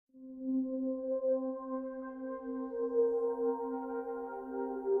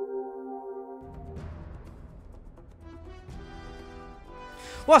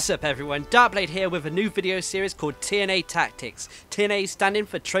What's up everyone, Darcblade here with a new video series called TNA Tactics, TNA standing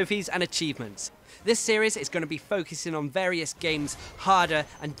for Trophies and Achievements. This series is going to be focusing on various games' harder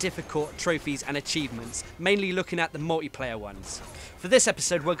and difficult trophies and achievements, mainly looking at the multiplayer ones. For this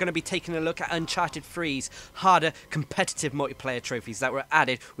episode we're going to be taking a look at Uncharted 3's harder competitive multiplayer trophies that were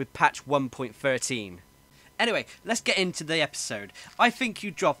added with patch 1.13. Anyway, let's get into the episode. I think You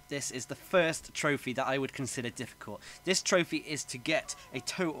Dropped This is the first trophy that I would consider difficult. This trophy is to get a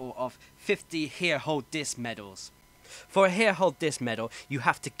total of 50 Here Hold This medals. For a Here Hold This medal, you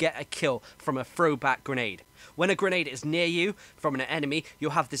have to get a kill from a throwback grenade. When a grenade is near you from an enemy,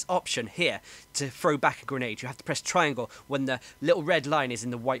 you'll have this option here to throw back a grenade. You have to press triangle when the little red line is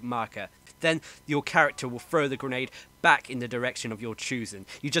in the white marker. Then your character will throw the grenade back in the direction of your choosing.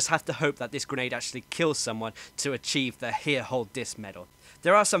 You just have to hope that this grenade actually kills someone to achieve the Here Hold This medal.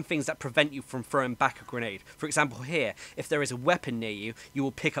 There are some things that prevent you from throwing back a grenade. For example here, if there is a weapon near you, you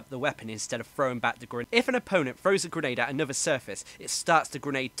will pick up the weapon instead of throwing back the grenade. If an opponent throws a grenade at another surface, it starts the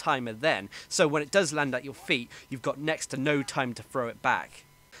grenade timer then, so when it does land at your feet, you've got next to no time to throw it back.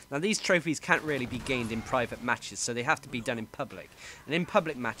 Now these trophies can't really be gained in private matches, so they have to be done in public. And in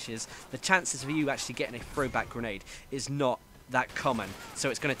public matches, the chances of you actually getting a throwback grenade is not that common, so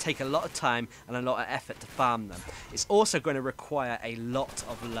it's going to take a lot of time and a lot of effort to farm them. It's also going to require a lot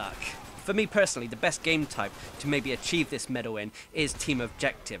of luck. For me personally, the best game type to maybe achieve this medal in is Team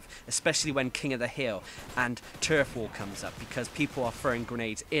Objective, especially when King of the Hill and Turf War comes up, because people are throwing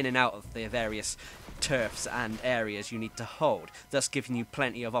grenades in and out of the various turfs and areas you need to hold, thus giving you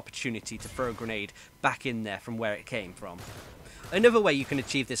plenty of opportunity to throw a grenade back in there from where it came from. Another way you can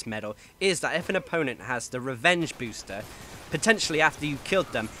achieve this medal is that if an opponent has the revenge booster, potentially after you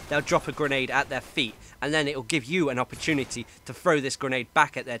killed them, they'll drop a grenade at their feet, and then it will give you an opportunity to throw this grenade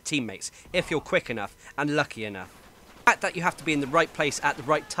back at their teammates, if you're quick enough and lucky enough. The fact that you have to be in the right place at the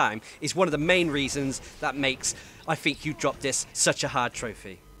right time is one of the main reasons that makes I Think You Dropped This such a hard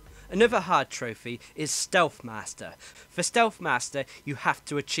trophy. Another hard trophy is Stealth Master. For Stealth Master, you have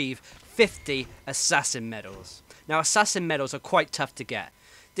to achieve 50 Assassin medals. Now, Assassin medals are quite tough to get.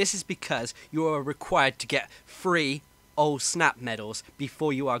 This is because you are required to get 3 Oh Snap medals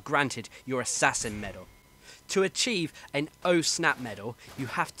before you are granted your Assassin medal. To achieve an Oh Snap medal, you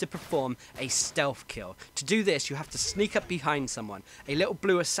have to perform a stealth kill. To do this, you have to sneak up behind someone. A little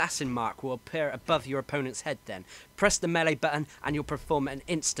blue assassin mark will appear above your opponent's head then. Press the melee button and you'll perform an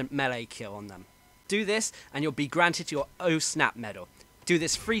instant melee kill on them. Do this and you'll be granted your Oh Snap medal. Do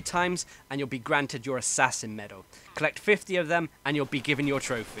this 3 times and you'll be granted your Assassin medal. Collect 50 of them and you'll be given your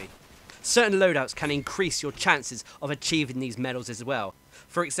trophy. Certain loadouts can increase your chances of achieving these medals as well.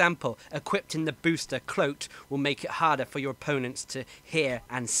 For example, equipped in the booster Cloaked will make it harder for your opponents to hear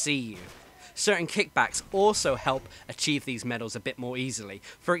and see you. Certain kickbacks also help achieve these medals a bit more easily.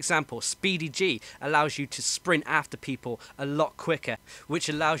 For example, Speedy G allows you to sprint after people a lot quicker, which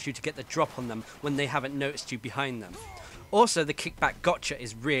allows you to get the drop on them when they haven't noticed you behind them. Also, the kickback gotcha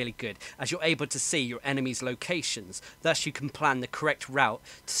is really good, as you're able to see your enemy's locations, thus you can plan the correct route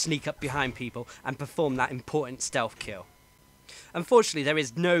to sneak up behind people and perform that important stealth kill. Unfortunately, there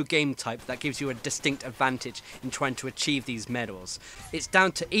is no game type that gives you a distinct advantage in trying to achieve these medals. It's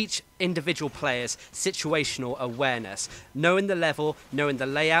down to each individual player's situational awareness. Knowing the level, knowing the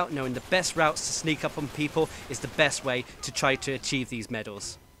layout, knowing the best routes to sneak up on people is the best way to try to achieve these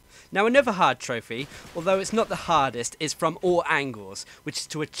medals. Now another hard trophy, although it's not the hardest, is from All Angles, which is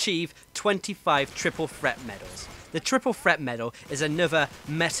to achieve 25 Triple Threat medals. The Triple Threat medal is another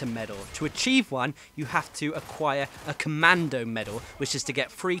meta medal. To achieve one, you have to acquire a Commando medal, which is to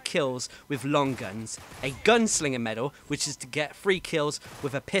get 3 kills with long guns, a Gunslinger medal, which is to get 3 kills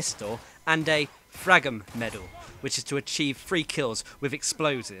with a pistol, and a Fragum medal, which is to achieve 3 kills with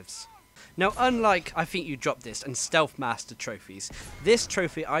explosives. Now, unlike I Think You Dropped This and Stealth Master trophies, this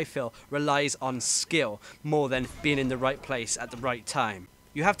trophy I feel relies on skill more than being in the right place at the right time.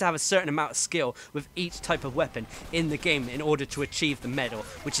 You have to have a certain amount of skill with each type of weapon in the game in order to achieve the medal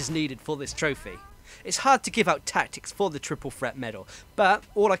which is needed for this trophy. It's hard to give out tactics for the Triple Threat medal, but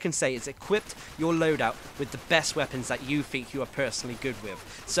all I can say is equip your loadout with the best weapons that you think you are personally good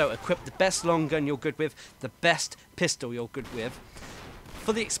with. So equip the best long gun you're good with, the best pistol you're good with.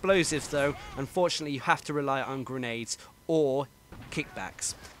 For the explosives though, unfortunately you have to rely on grenades or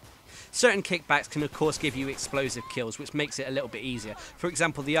kickbacks. Certain kickbacks can of course give you explosive kills, which makes it a little bit easier. For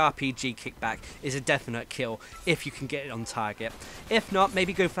example, the RPG kickback is a definite kill if you can get it on target. If not,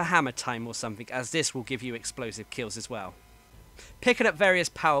 maybe go for hammer time or something, as this will give you explosive kills as well. Picking up various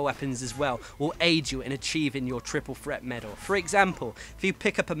power weapons as well will aid you in achieving your triple threat medal. For example, if you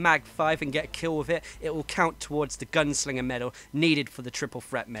pick up a Mag 5 and get a kill with it, it will count towards the Gunslinger medal needed for the triple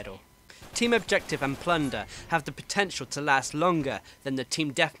threat medal. Team Objective and Plunder have the potential to last longer than the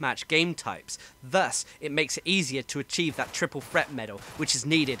Team Deathmatch game types, thus it makes it easier to achieve that triple threat medal which is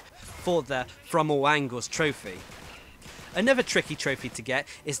needed for the From All Angles trophy. Another tricky trophy to get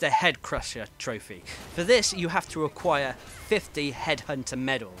is the Head Crusher trophy. For this you have to acquire 50 Headhunter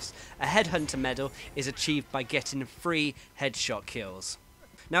medals. A Headhunter medal is achieved by getting 3 headshot kills.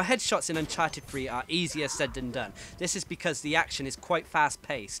 Now headshots in Uncharted 3 are easier said than done. This is because the action is quite fast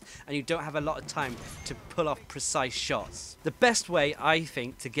paced and you don't have a lot of time to pull off precise shots. The best way I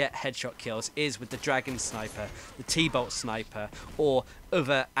think to get headshot kills is with the Dragon Sniper, the T-Bolt Sniper or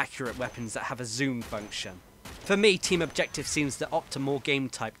other accurate weapons that have a zoom function. For me, Team Objective seems the optimal game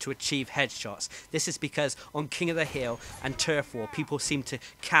type to achieve headshots. This is because on King of the Hill and Turf War, people seem to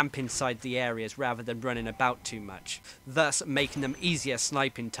camp inside the areas rather than running about too much, thus making them easier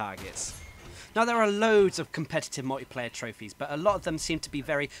sniping targets. Now there are loads of competitive multiplayer trophies, but a lot of them seem to be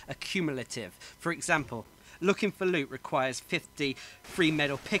very accumulative. For example, Looking for Loot requires 50 free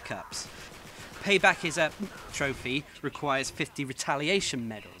medal pickups. Payback is a trophy requires 50 retaliation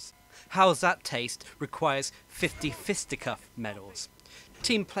medals. How's That Taste requires 50 fisticuff medals.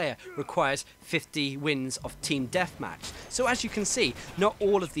 Team Player requires 50 wins of Team Deathmatch. So as you can see, not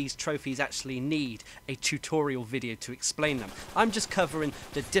all of these trophies actually need a tutorial video to explain them. I'm just covering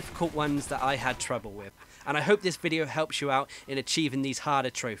the difficult ones that I had trouble with. And I hope this video helps you out in achieving these harder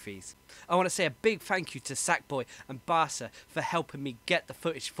trophies. I want to say a big thank you to Sackboy and Barca for helping me get the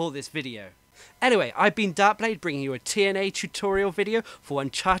footage for this video. Anyway, I've been Darcblade bringing you a TNA tutorial video for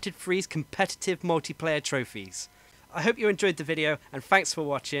Uncharted 3's competitive multiplayer trophies. I hope you enjoyed the video and thanks for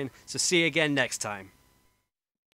watching, so see you again next time.